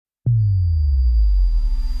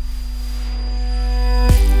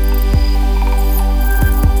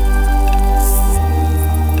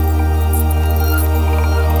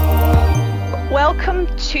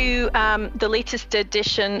the latest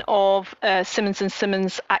edition of Simmons &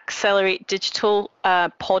 Simmons Accelerate Digital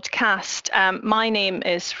podcast. My name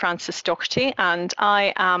is Frances Doherty, and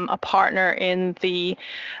I am a partner in the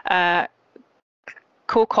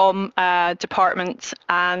CoCom department,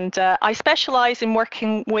 and I specialise in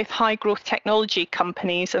working with high growth technology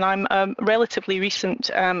companies, and I'm a relatively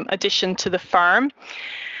recent addition to the firm.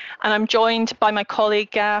 And I'm joined by my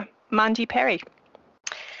colleague Mandy Perry.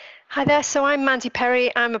 Hi there, so I'm Mandy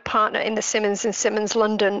Perry. I'm a partner in the Simmons & Simmons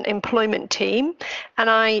London employment team, and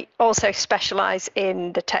I also specialise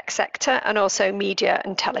in the tech sector and also media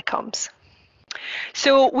and telecoms.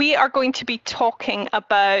 So we are going to be talking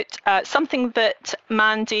about something that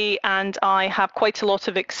Mandy and I have quite a lot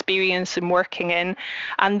of experience in working in,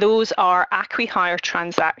 and those are acqui-hire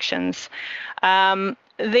transactions.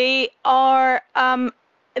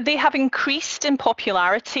 They have increased in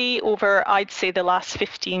popularity over, I'd say, the last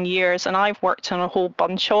 15 years, and I've worked on a whole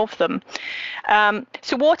bunch of them.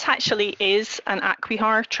 So what actually is an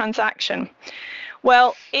acqui-hire transaction?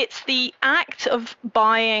 Well, it's the act of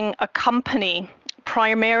buying a company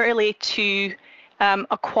primarily to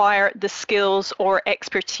acquire the skills or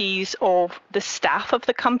expertise of the staff of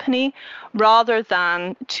the company, rather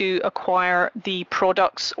than to acquire the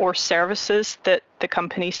products or services that the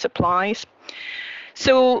company supplies.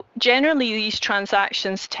 So generally, these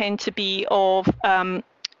transactions tend to be of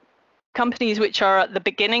companies which are at the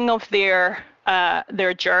beginning of their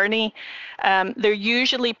journey. They're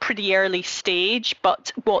usually pretty early stage,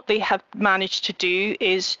 but what they have managed to do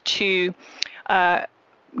is to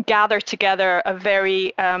gather together a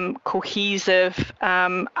very cohesive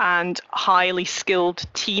and highly skilled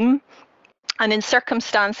team. And in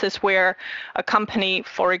circumstances where a company,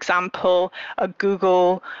 for example, a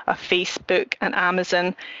Google, a Facebook, an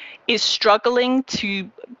Amazon, is struggling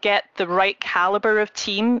to get the right caliber of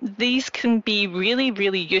team, these can be really,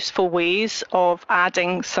 really useful ways of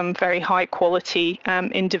adding some very high quality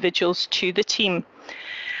individuals to the team.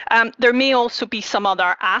 There may also be some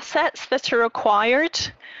other assets that are acquired.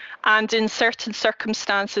 And in certain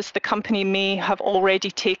circumstances, the company may have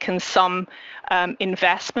already taken some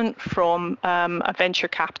investment from a venture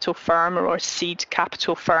capital firm or a seed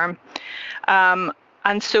capital firm.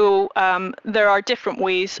 And so there are different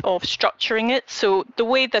ways of structuring it. So the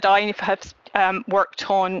way that I have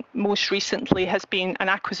worked on most recently has been an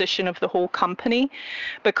acquisition of the whole company,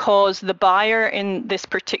 because the buyer in this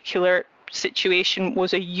particular situation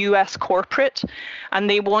was a US corporate, and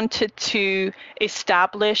they wanted to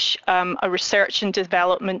establish a research and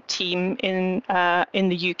development team in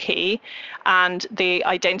the UK, and they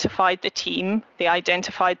identified the team. They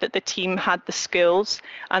identified that the team had the skills,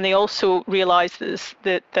 and they also realized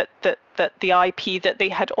that the IP that they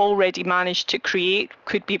had already managed to create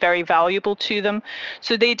could be very valuable to them.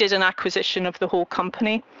 So they did an acquisition of the whole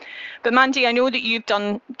company. But Mandy, I know that you've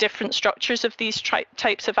done different structures of these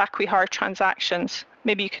types of acqui-hire transactions.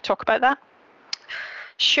 Maybe you could talk about that?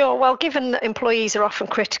 Sure. Well, given that employees are often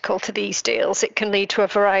critical to these deals, it can lead to a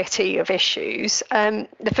variety of issues.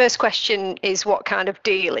 The first question is, what kind of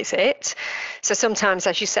deal is it? So sometimes,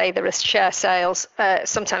 as you say, there are share sales.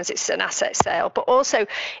 Sometimes it's an asset sale. But also,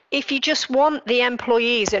 if you just want the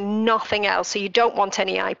employees and nothing else, so you don't want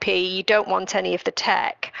any IP, you don't want any of the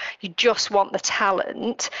tech, you just want the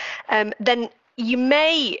talent, then you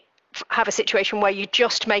may have a situation where you're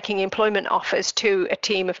just making employment offers to a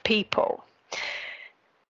team of people.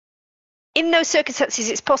 In those circumstances,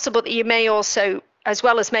 it's possible that you may also, as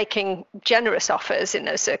well as making generous offers in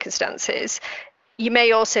those circumstances, you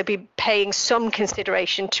may also be paying some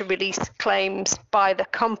consideration to release claims by the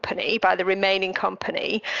company, by the remaining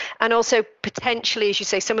company. And also potentially, as you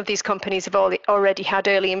say, some of these companies have already had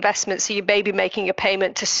early investments, so you may be making a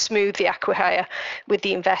payment to smooth the acqui-hire with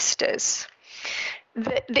the investors.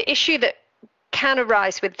 The issue that can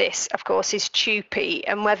arise with this, of course, is TUPE,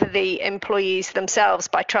 and whether the employees themselves,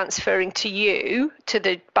 by transferring to you, to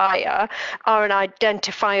the buyer, are an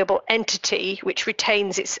identifiable entity which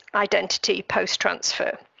retains its identity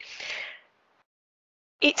post-transfer.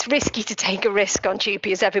 It's risky to take a risk on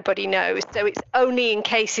TUPE, as everybody knows. So it's only in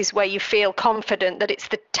cases where you feel confident that it's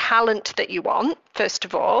the talent that you want, first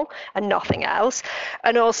of all, and nothing else.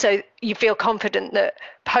 And also you feel confident that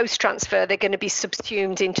post-transfer they're going to be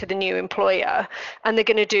subsumed into the new employer, and they're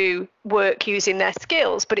going to do work using their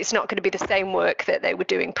skills, but it's not going to be the same work that they were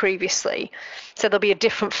doing previously. So there'll be a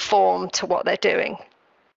different form to what they're doing.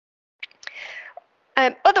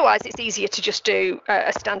 Otherwise, it's easier to just do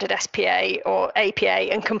a standard SPA or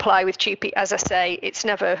APA and comply with TUPE. As I say, it's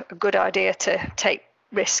never a good idea to take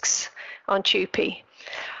risks on TUPE.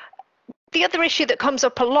 The other issue that comes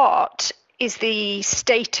up a lot is the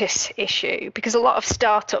status issue, because a lot of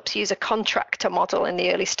startups use a contractor model in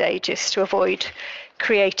the early stages to avoid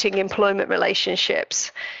creating employment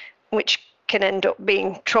relationships, which can end up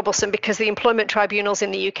being troublesome because the employment tribunals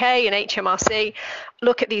in the UK and HMRC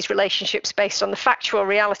look at these relationships based on the factual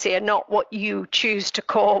reality and not what you choose to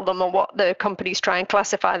call them or what the companies try and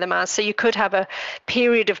classify them as. So you could have a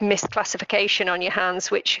period of misclassification on your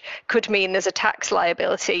hands, which could mean there's a tax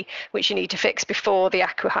liability which you need to fix before the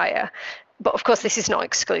acquihire. But of course, this is not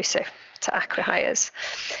exclusive to acquihires.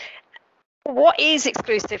 What is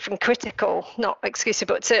exclusive and critical, not exclusive,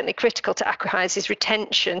 but certainly critical to acquihires is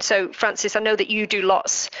retention. So Francis, I know that you do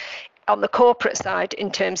lots on the corporate side in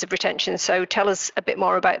terms of retention. So tell us a bit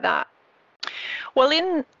more about that. Well,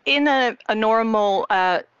 in a normal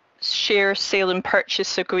share sale and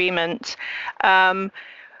purchase agreement,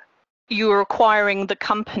 you're acquiring the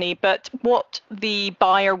company, but what the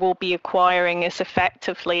buyer will be acquiring is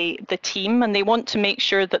effectively the team, and they want to make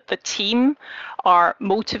sure that the team are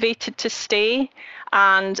motivated to stay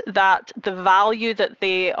and that the value that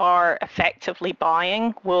they are effectively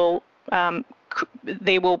buying will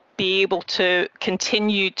they will be able to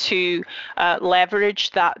continue to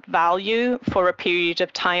leverage that value for a period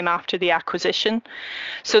of time after the acquisition.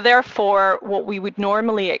 So therefore, what we would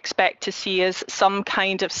normally expect to see is some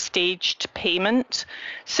kind of staged payment.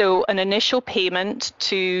 So an initial payment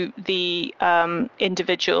to the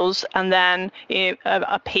individuals, and then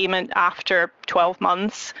a payment after 12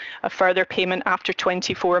 months, a further payment after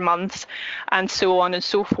 24 months, and so on and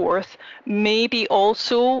so forth. Maybe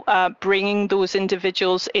also bringing those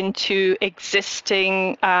individuals into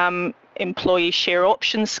existing employee share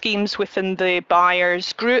option schemes within the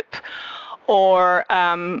buyer's group, or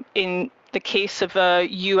in the case of a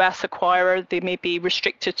US acquirer, there may be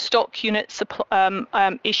restricted stock units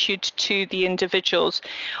issued to the individuals.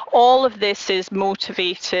 All of this is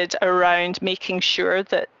motivated around making sure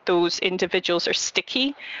that those individuals are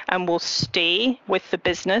sticky and will stay with the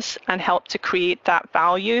business and help to create that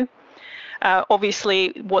value. Obviously,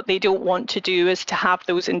 what they don't want to do is to have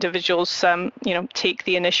those individuals, take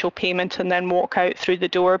the initial payment and then walk out through the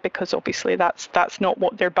door, because obviously that's not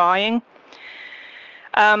what they're buying.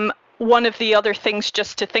 One of the other things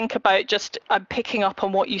just to think about, just picking up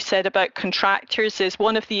on what you said about contractors, is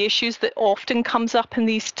one of the issues that often comes up in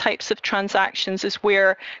these types of transactions is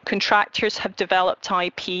where contractors have developed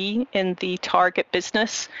IP in the target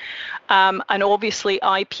business. And obviously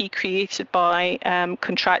IP created by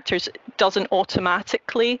contractors doesn't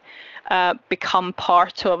automatically become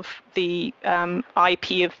part of the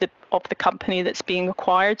IP of the company that's being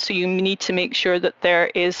acquired. So you need to make sure that there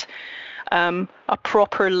is a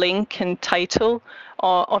proper link and title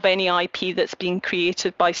of any IP that's being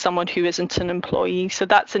created by someone who isn't an employee. So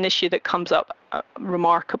that's an issue that comes up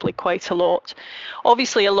remarkably quite a lot.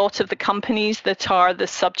 Obviously, a lot of the companies that are the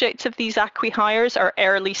subject of these acquihires are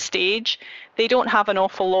early stage. They don't have an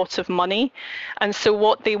awful lot of money. And so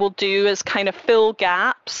what they will do is kind of fill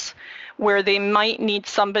gaps where they might need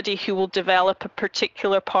somebody who will develop a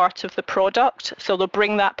particular part of the product. So they'll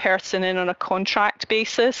bring that person in on a contract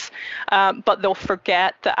basis, but they'll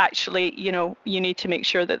forget that actually, you need to make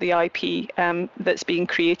sure that the IP that's being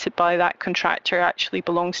created by that contractor actually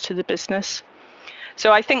belongs to the business.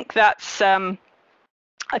 So I think that's one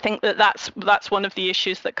of the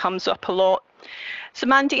issues that comes up a lot. So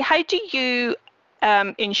Mandy, how do you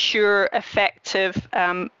ensure effective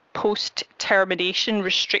post-termination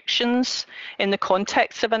restrictions in the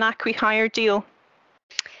context of an acquihire deal?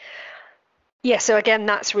 Yeah, so again,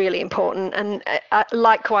 that's really important. And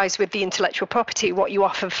likewise with the intellectual property, what you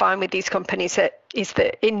often find with these companies is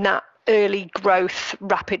that in that early growth,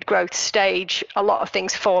 rapid growth stage, a lot of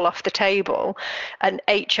things fall off the table, and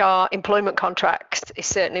HR employment contracts is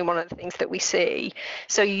certainly one of the things that we see.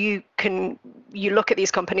 So you look at these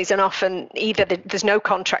companies, and often either there's no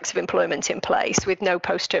contracts of employment in place with no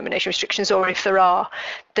post-termination restrictions, or if there are,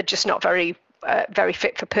 they're just not very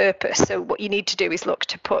fit for purpose. So what you need to do is look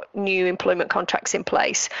to put new employment contracts in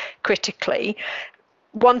place critically.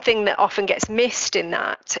 One thing that often gets missed in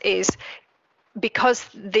that is, because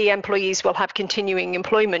the employees will have continuing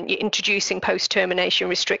employment, you're introducing post-termination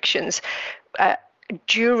restrictions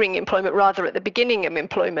during employment rather at the beginning of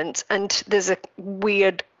employment, and there's a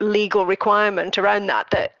weird legal requirement around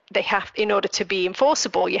that they have, in order to be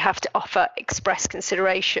enforceable, you have to offer express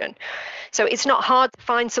consideration. So it's not hard to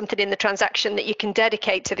find something in the transaction that you can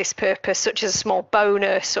dedicate to this purpose, such as a small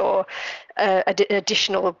bonus or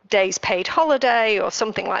additional days paid holiday or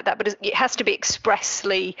something like that, but it has to be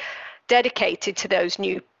expressly dedicated to those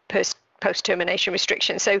new post-termination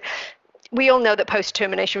restrictions. So we all know that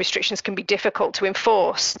post-termination restrictions can be difficult to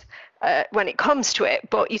enforce, when it comes to it,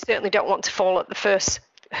 but you certainly don't want to fall at the first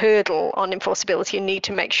hurdle on enforceability. You need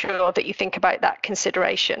to make sure that you think about that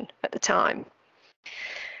consideration at the time.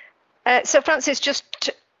 So Francis,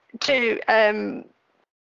 just to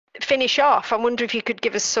finish off, I wonder if you could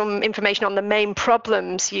give us some information on the main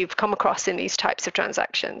problems you've come across in these types of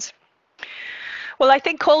transactions. Well, I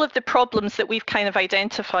think all of the problems that we've kind of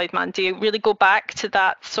identified, Mandy, really go back to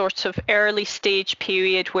that sort of early stage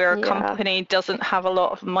period where a company doesn't have a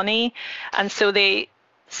lot of money, and so they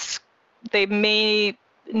may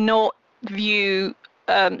not view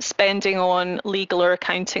spending on legal or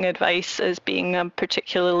accounting advice as being a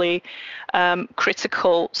particularly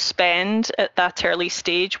critical spend at that early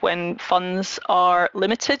stage when funds are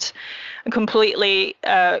limited. A completely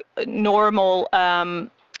normal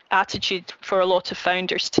attitude for a lot of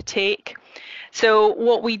founders to take. So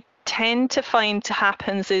what we tend to find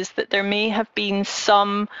happens is that there may have been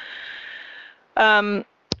some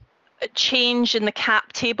change in the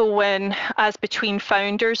cap table as between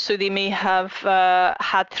founders. So they may have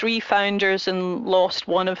had 3 founders and lost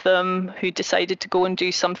one of them who decided to go and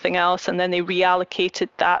do something else, and then they reallocated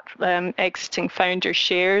that exiting founder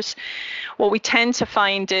shares. What we tend to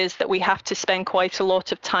find is that we have to spend quite a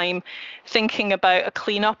lot of time thinking about a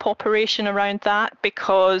cleanup operation around that,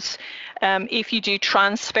 because if you do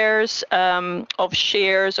transfers of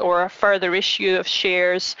shares or a further issue of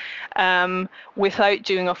shares without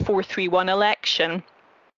doing a 431 election,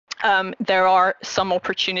 there are some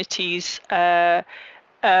opportunities to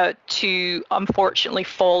unfortunately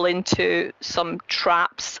fall into some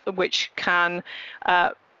traps which can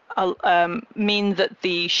mean that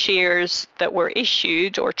the shares that were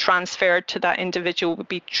issued or transferred to that individual would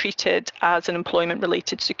be treated as an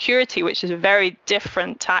employment-related security, which is a very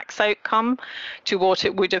different tax outcome to what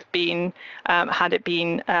it would have been had it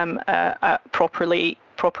been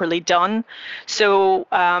properly done. So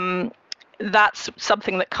that's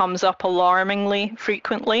something that comes up alarmingly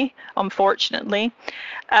frequently, unfortunately.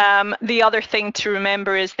 The other thing to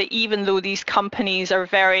remember is that even though these companies are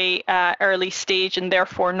very early stage and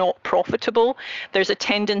therefore not profitable, there's a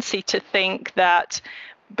tendency to think that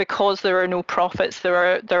because there are no profits,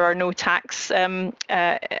 there are no tax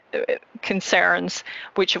concerns,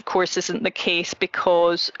 which of course isn't the case,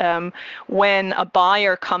 because when a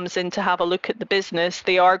buyer comes in to have a look at the business,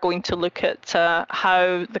 they are going to look at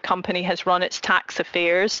how the company has run its tax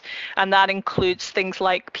affairs, and that includes things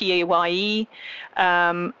like PAYE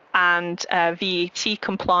and VAT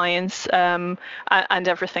compliance and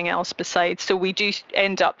everything else besides. So we do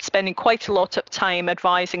end up spending quite a lot of time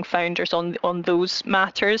advising founders on those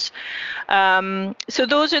matters. So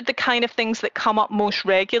those are the kind of things that come up most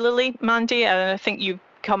regularly, Mandy, and I think you've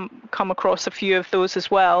come across a few of those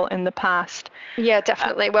as well in the past. Yeah,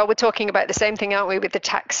 definitely. Well, we're talking about the same thing, aren't we, with the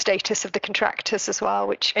tax status of the contractors as well,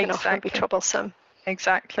 which can often be troublesome.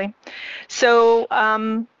 Exactly. So,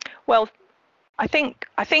 well, I think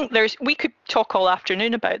we could talk all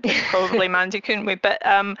afternoon about this probably, Mandy, couldn't we? But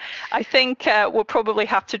I think we'll probably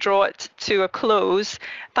have to draw it to a close.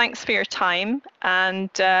 Thanks for your time, and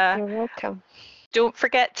you're welcome. Don't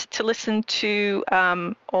forget to listen to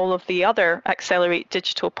all of the other Accelerate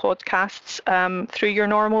Digital podcasts through your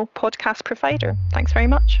normal podcast provider. Thanks very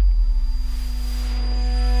much.